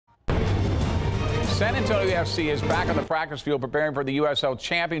San Antonio FC is back on the practice field preparing for the USL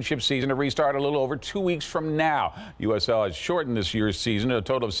Championship season to restart a little over 2 weeks from now. USL has shortened this year's season to a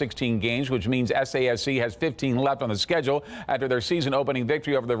total of 16 games, which means SASC has 15 left on the schedule after their season-opening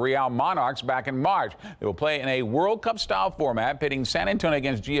victory over the Real Monarchs back in March. They will play in a World Cup-style format, pitting San Antonio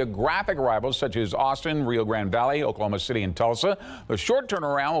against geographic rivals such as Austin, Rio Grande Valley, Oklahoma City, and Tulsa. The short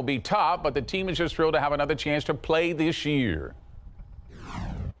turnaround will be tough, but the team is just thrilled to have another chance to play this year.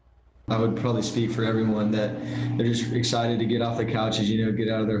 I would probably speak for everyone that they're just excited to get off the couches, get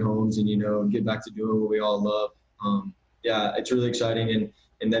out of their homes and, get back to doing what we all love. Yeah, it's really exciting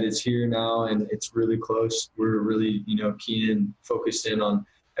and that it's here now and it's really close. We're really, keen and focused in on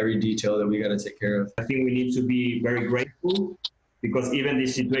every detail that we got to take care of. I think we need to be very grateful because even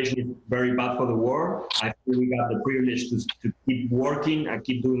this situation is very bad for the world. I feel we got the privilege to keep working and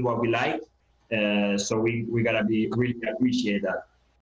keep doing what we like. So we got to be really appreciate that.